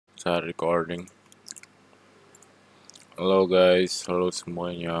Start recording. Halo guys, halo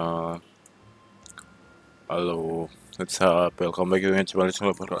semuanya. Halo, what's up? Welcome back dengan kembali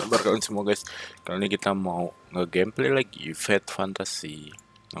sama kalian semua guys. Kali ini kita mau nge-gameplay lagi Fate Fantasy.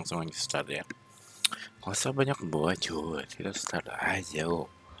 Langsung aja start ya. Gak usah banyak bacot, kita start aja.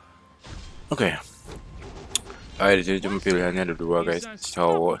 Oke. Di sini cuma pilihannya ada dua guys,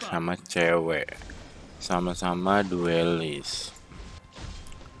 cowok sama cewek. Sama-sama duelis.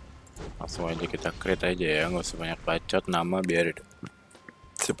 Langsung aja kita create aja ya, nggak usah banyak bacot, nama biar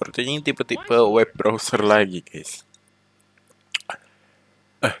sepertinya tipe-tipe web browser lagi guys.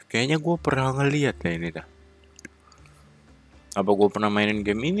 Kayaknya gue pernah ngeliat ya ini dah. Apa gue pernah mainin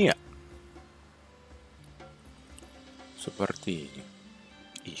game ini ya? Seperti ini.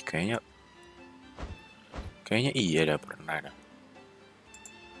 Kayaknya iya dah pernah dah.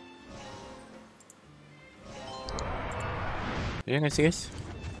 Iya nggak sih guys?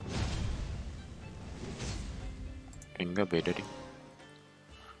 Enggak, beda deh.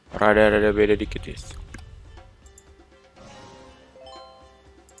 Rada-rada beda dikit guys.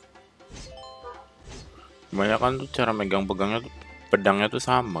 Kebanyakan tuh cara megang-pegangnya tuh pedangnya tuh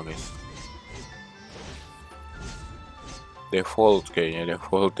sama guys. Default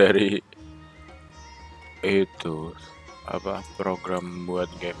dari itu apa program buat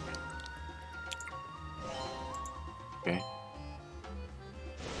game. Oke.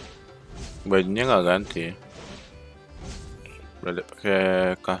 Bajunya nggak ganti. Berarti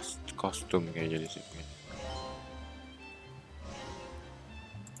pakai kostum kayak jadi sih.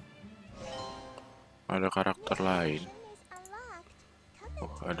 Ada karakter lain. Oh,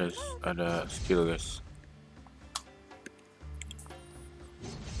 ada skill guys.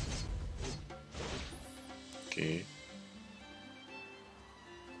 Oke.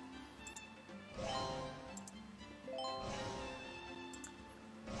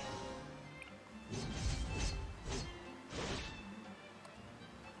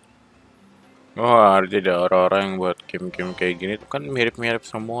 Oh, ada orang-orang yang buat game-game kayak gini tuh kan mirip-mirip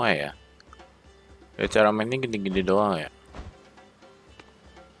semua ya. Ya cara mainnya gini-gini doang ya.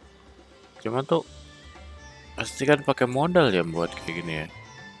 Cuma tuh pasti kan pakai modal ya buat kayak gini ya.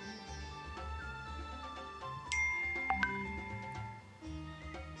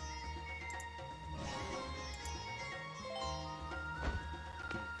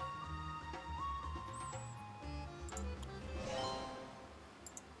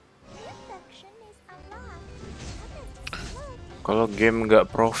 Kalau game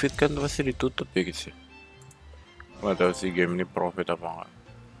nggak profit kan pasti ditutup ya guys ya. Nggak tahu sih game ini profit apa enggak.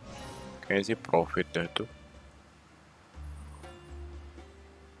 Kayaknya sih profit dah tuh.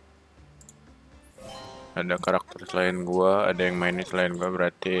 Ada karakter selain gua, ada yang mainin selain gua,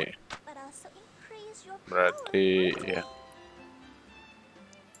 berarti ya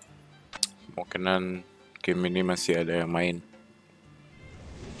kemungkinan game ini masih ada yang main.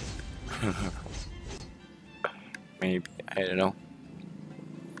 Maybe, I don't know.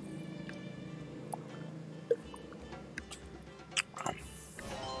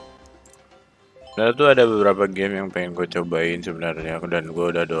 Nah, tuh ada beberapa game yang pengen gue cobain sebenarnya dan gue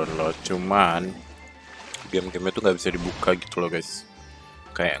udah download, cuman game-game itu nggak bisa dibuka gitu loh guys,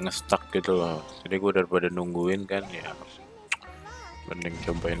 kayak nge-stuck gitu loh. Jadi gue daripada nungguin kan ya, mending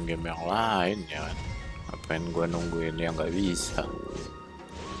cobain game yang lain ya kan. Apain gue nungguin yang nggak bisa.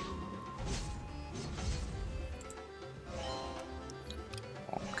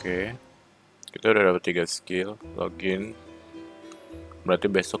 Oke, kita udah dapat 3 skill. Login, berarti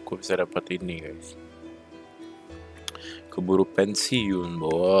besok gue bisa dapat ini guys. Keburu pensiun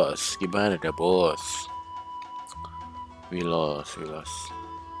bos, gimana dah bos? Wilos.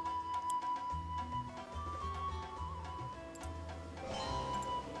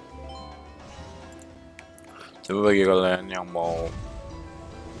 Coba bagi kalian yang mau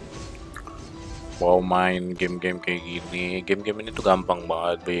main game-game kayak gini, game-game ini tuh gampang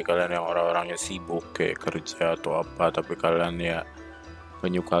banget bagi kalian yang orang-orangnya sibuk kayak kerja atau apa, tapi kalian ya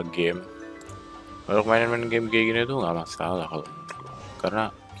penyuka game. Kalau main game kayak gini tuh nggak masalah kalau karena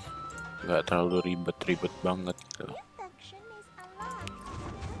nggak terlalu ribet banget gitu.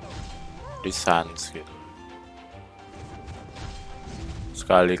 Di sans gitu.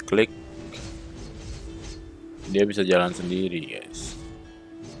 Sekali klik dia bisa jalan sendiri guys.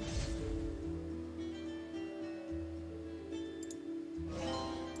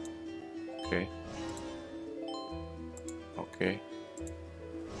 Oke.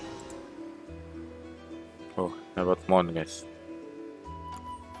 Oh, dapat mon guys.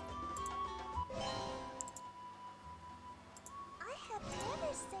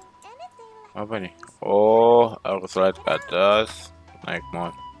 Apa nih? Oh, aku slide ke atas, naik mon.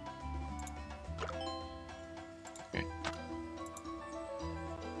 Oke.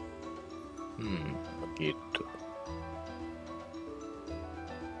 Begitu.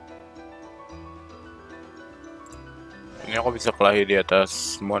 Ini aku bisa kelahi di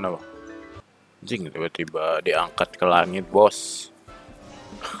atas semua apa? Anjing, tiba-tiba diangkat ke langit, bos.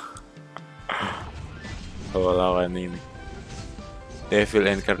 Kalau lawan ini Devil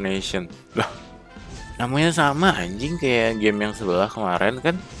Incarnation. Lah, namanya sama anjing kayak game yang sebelah kemarin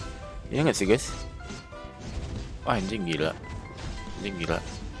kan? Iya nggak sih guys? Wah, anjing gila. Anjing gila.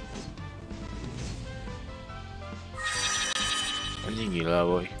 Anjing gila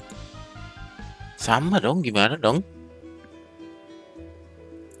boy. Sama dong, gimana dong?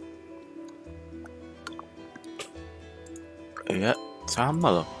 Iya,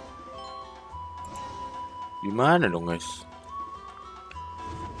 sama loh. Gimana dong guys?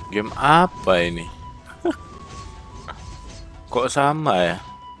 Game apa ini? Kok sama ya?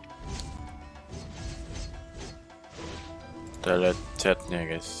 Kita lihat chatnya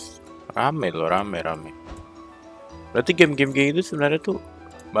guys. Rame loh, rame. Berarti game-game kayak gitu sebenarnya tuh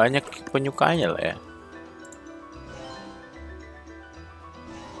banyak penyukanya lah ya.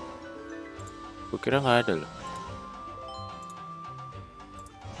 Gue kira nggak ada loh.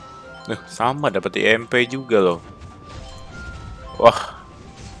 Sama dapat IMP juga loh. Wah.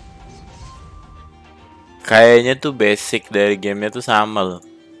 Kayaknya tuh basic dari gamenya tuh sama loh.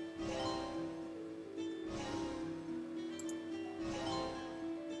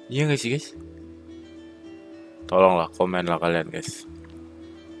 Iya nggak sih guys? Tolonglah komen lah kalian guys.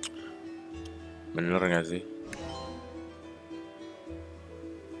 Bener nggak sih?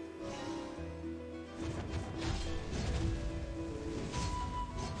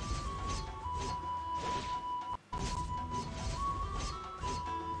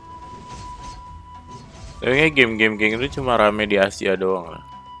 Tapi kayak game-game kayak gitu cuma rame di Asia doang lah.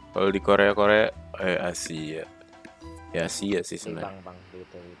 Kalau di Korea Asia. Ya Asia sih sebenarnya. Bang,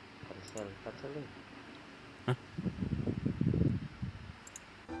 parcel.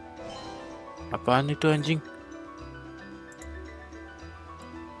 Apaan itu anjing?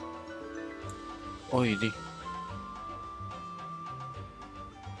 Oh ini.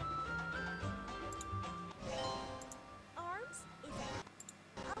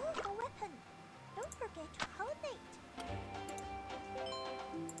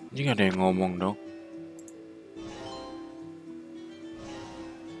 Anjing ada yang ngomong dong.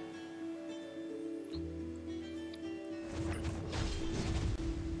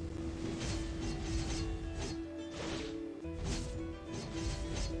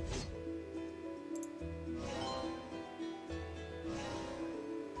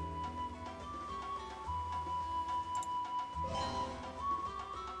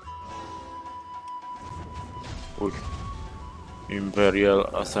 Imperial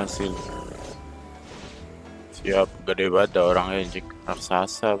Assassin. Siap, gede banget dah orangnya anjing.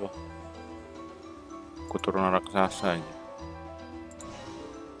 Raksasa apa? Keturunan raksasa aja.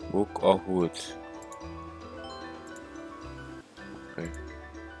 Book of Woods. Oke,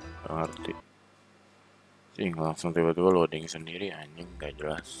 gak ngerti. Cing, langsung tiba-tiba loading sendiri anjing, gak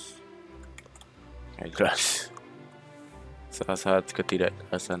jelas. Gak jelas. Saat-saat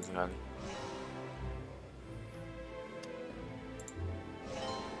ketidakjelasan sekali.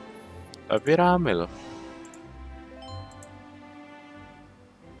 Tapi rame loh.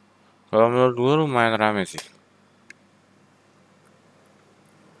 Kalau menurut gue lumayan rame sih.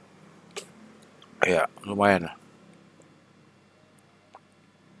 Ya, lumayan lah.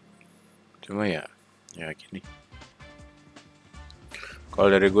 Cuma ya gini. Kalau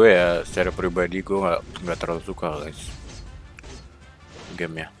dari gue ya, secara pribadi gue nggak terlalu suka guys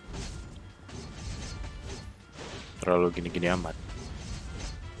gamenya. Terlalu gini-gini amat.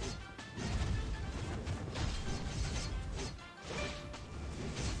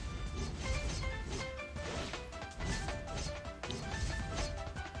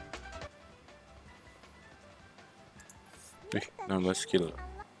 Nambah skill.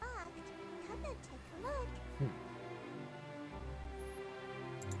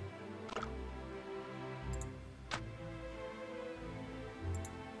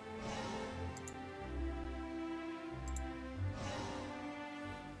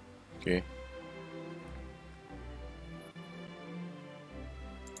 Oke.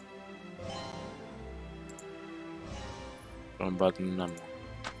 Lompat 6.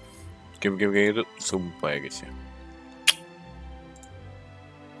 Game-game kayak gitu sumpah ya guys ya.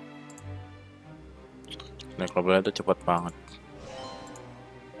 Naik levelnya tuh cepat banget.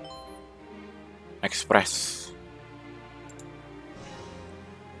 Express.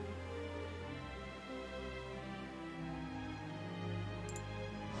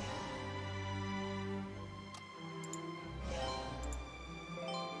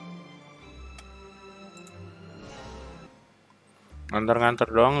 Nganter-nganter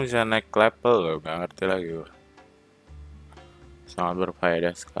doang bisa naik level loh, gak ngerti lagi gua. Sangat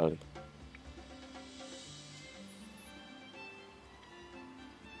berfaedah sekali.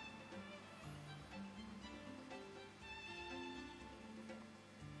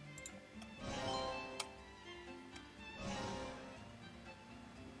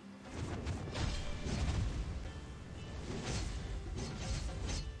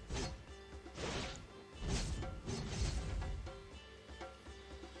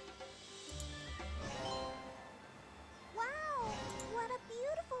 Wow, what a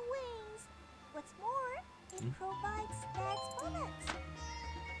beautiful wings. What's more, it provides Dad's bonus.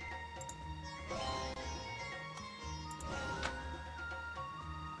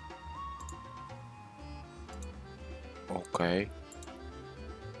 Oke.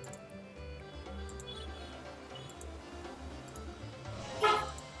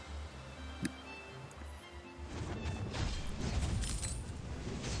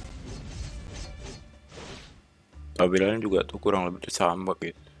 Tampilannya juga tuh kurang lebih sama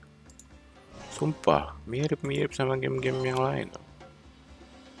gitu. Sumpah, mirip-mirip sama game-game yang lain.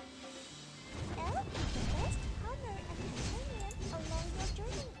 Elf is the best partner and companion along your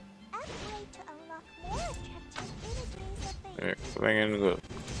journey. Upgrade to unlock more attractive images of things. Pengen gue.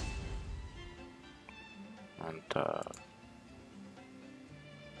 Mantap.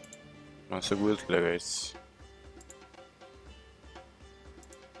 Masuk guild lah guys.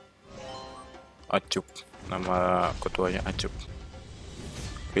 Acup, nama ketuanya Acup.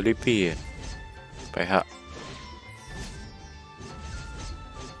 Filipina. PH.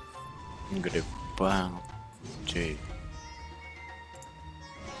 Gede banget, cuy.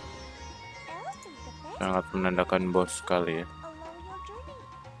 Elf is the best Sangat menandakan bos sekali ya. along your journey.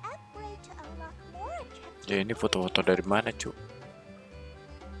 Upgrade to unlock more attractive Ya ini foto-foto dari mana, cuy?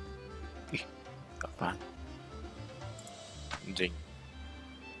 Ih, apaan? Anjing.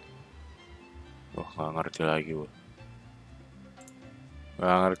 Wah, gak ngerti lagi gua.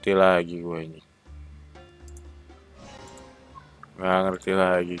 Gak ngerti lagi gua ini. Gak ngerti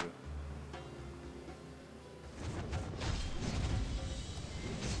lagi gua.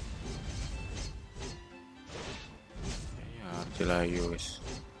 Ya, ngerti lagi guys.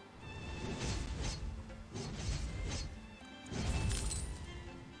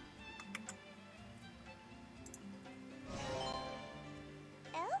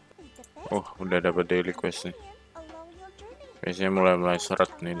 Elf is the best Oh, udah dapat daily quest nih. companion along your journey. Biasanya mulai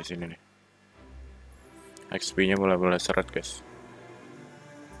seret nih di sini nih. XP-nya mulai seret guys.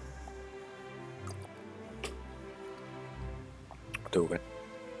 Tuh kan.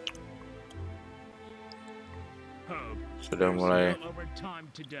 Sudah mulai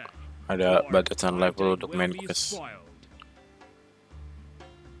ada batasan level untuk main quest.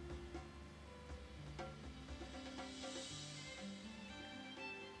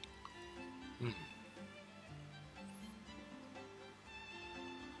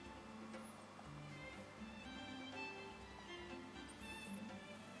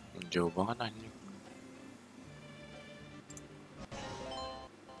 Jauh banget anjing.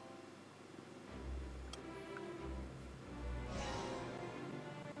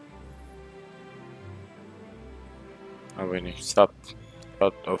 Apa ini? Sub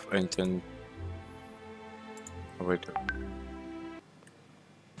out of ancient. Apa itu?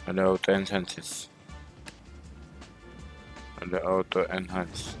 Ada auto enhances. Ada auto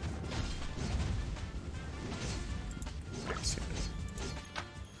enhance.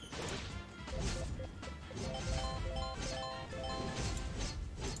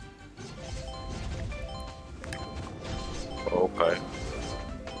 Oke.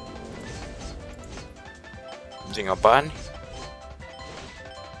 Anjing apaan?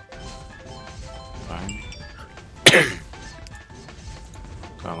 Apaan?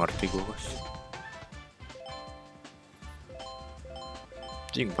 Gak ngerti gue guys.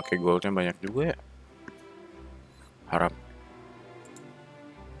 Anjing pakai goldnya banyak juga ya. Haram.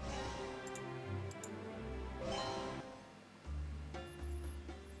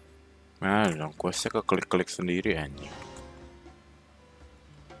 Nah, dong questnya ke klik-klik sendiri anjing.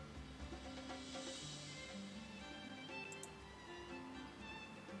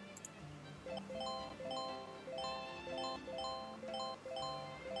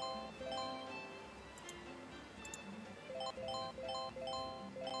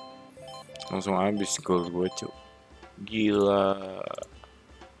 Langsung habis gold gue cuk. Gila.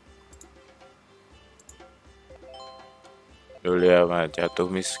 Dulu ya mah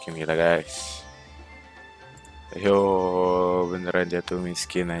jatuh miskin kita guys. Yo beneran jatuh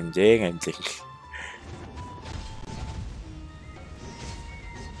miskin anjing.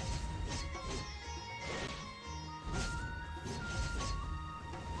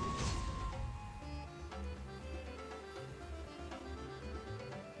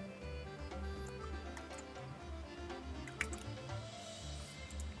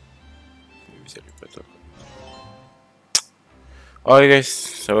 bisa dibetul. Oke guys,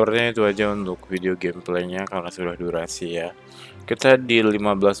 sepertinya itu aja untuk video gameplaynya karena sudah durasi ya. Kita di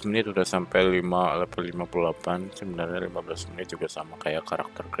 15 menit udah sampai 5 level 58. Sebenarnya 15 menit juga sama kayak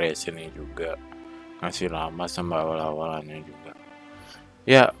karakter creation ini juga. Masih lama sama awal-awalannya juga.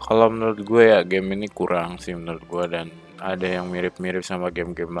 Ya, kalau menurut gue ya game ini kurang sih menurut gue, dan ada yang mirip-mirip sama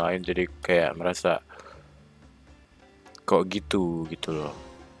game-game lain, jadi kayak merasa kok gitu loh.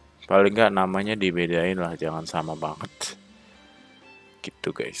 Paling nggak namanya dibedain lah, jangan sama banget.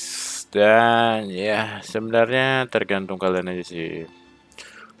 Gitu guys. Dan ya sebenarnya tergantung kalian aja sih.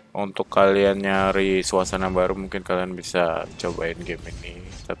 Untuk kalian nyari suasana baru mungkin kalian bisa cobain game ini.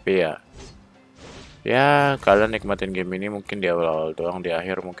 Tapi ya kalian nikmatin game ini mungkin di awal-awal doang, di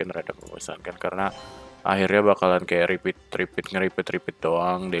akhir mungkin rada membosankan karena akhirnya bakalan kayak repeat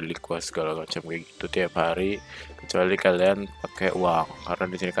doang, daily quest segala macam kayak gitu tiap hari, kecuali kalian pakai uang karena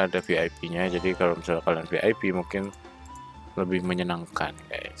di sini kan ada VIP-nya. Jadi kalau misalnya kalian VIP mungkin lebih menyenangkan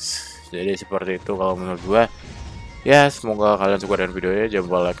guys. Jadi seperti itu kalau menurut gua. Ya semoga kalian suka dengan videonya, jangan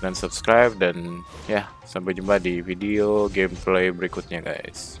lupa like dan subscribe, dan ya sampai jumpa di video gameplay berikutnya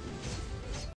guys.